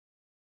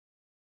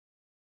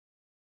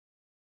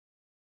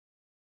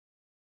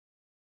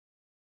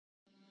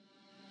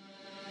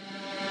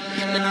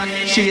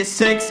She is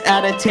 6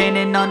 out of 10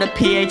 and on the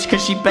PH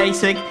cause she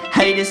basic.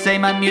 Haters say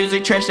my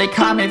music trash, they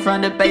comment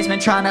from the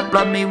basement tryna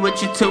blood me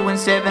with your 2 and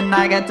 7.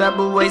 I got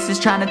double waisters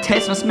tryna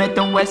test my Smith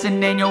 &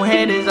 Wesson, and your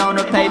head is on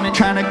the pavement.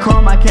 Tryna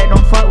call my cat,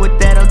 don't fuck with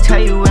that, I'll tell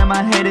you where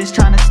my head is.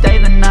 Tryna stay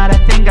the night,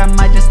 I think I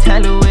might just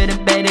tell her where the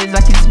bed is.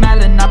 I can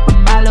smell it up a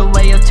mile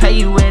away, I'll tell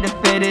you where the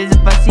fit is.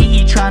 If I see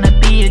he tryna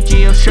be a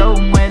G, I'll show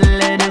him where the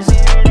letters.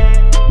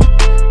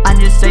 I'm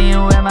just saying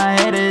where my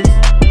head is.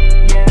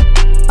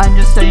 I'm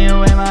just saying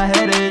where my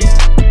head is.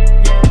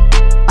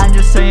 I'm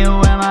just saying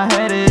where my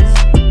head is.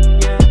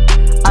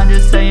 I'm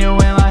just saying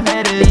where my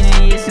head is.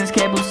 Been a year since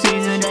Cappu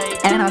season,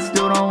 and I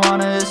still don't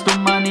wanna. Still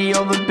money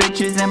over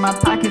bitches, and my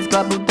pockets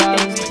gobble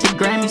dollars. The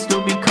Grammy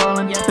still be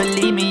calling,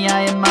 believe me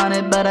I am on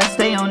it. But I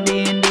stay on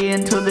D&D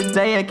until the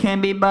day I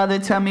can't be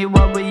bothered. Tell me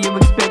what were you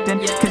expecting,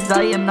 cause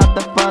I am not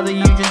the father.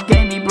 You just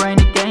gave me brain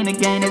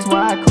again, that's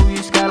why I call you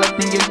Skylar.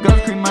 Think your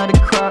girl's cream of the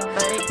crop.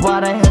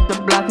 Why'd I have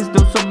to block us,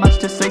 do so much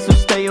to say, so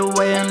stay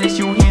away unless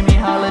you hear me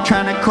holler.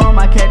 Tryna call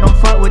my cat, don't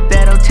fuck with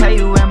that, I'll tell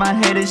you where my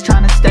head is.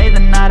 Tryna stay the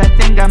night, I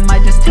think I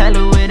might just tell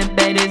her where the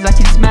bed is. I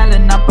can smell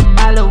it up a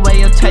mile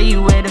away, I'll tell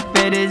you where the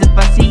fit is. If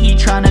I see he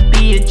tryna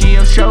be a G,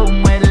 I'll show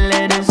him where the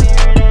letters.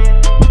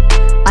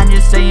 I'm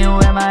just saying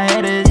where my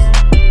head is.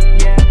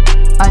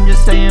 I'm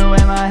just saying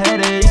where my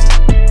head is.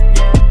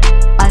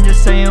 I'm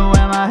just saying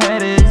where my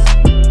head is.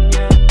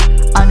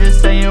 I'm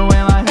just saying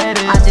where my head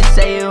is. I'm just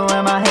saying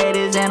where my head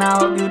is, and I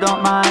hope you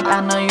don't mind.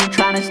 I know you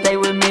tryna stay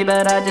with me,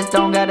 but I just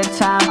don't got the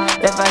time.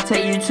 If I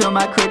take you to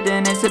my crib,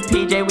 then it's a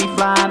PJ, we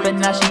flying. But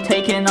now she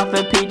taking off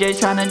her PJs,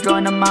 tryna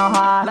join the mile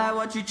high. Like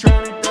what you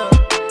tryna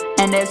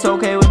do, and that's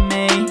okay with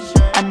me.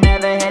 I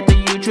never had the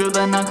YouTube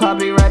and no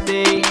copyright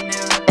beat.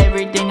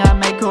 Everything I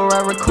make or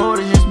I record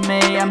is just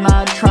me. I'm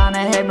not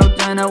tryna have no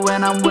dinner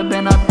when I'm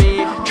whipping up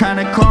beef.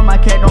 Tryna call my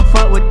cat, don't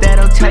fuck with that,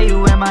 I'll tell you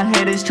where my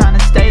head is.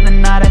 Tryna stay the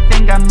night, I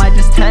think I might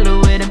just tell her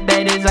where the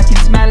bed is. I can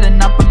smell